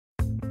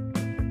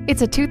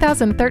It's a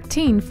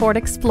 2013 Ford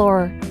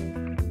Explorer.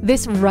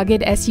 This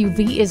rugged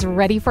SUV is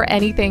ready for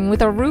anything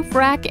with a roof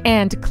rack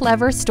and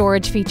clever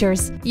storage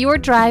features. Your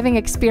driving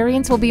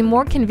experience will be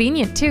more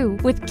convenient too,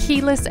 with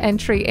keyless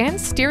entry and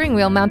steering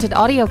wheel mounted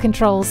audio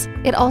controls.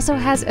 It also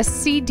has a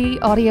CD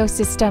audio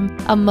system,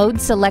 a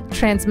mode select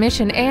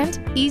transmission, and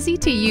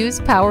easy-to-use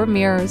power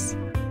mirrors.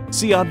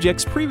 See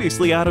objects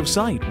previously out of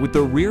sight with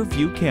the rear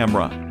view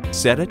camera.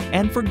 Set it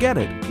and forget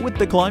it with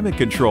the climate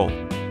control.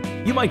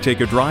 You might take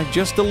a drive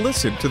just to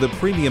listen to the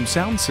premium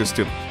sound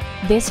system.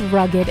 This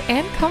rugged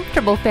and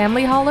comfortable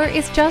family hauler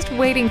is just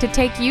waiting to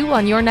take you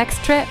on your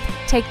next trip.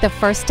 Take the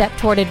first step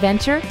toward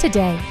adventure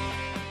today.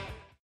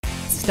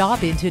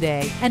 Stop in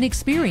today and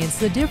experience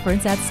the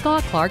difference at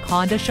Scott Clark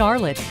Honda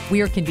Charlotte.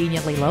 We are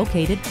conveniently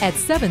located at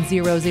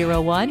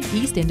 7001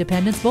 East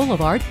Independence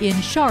Boulevard in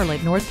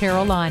Charlotte, North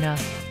Carolina.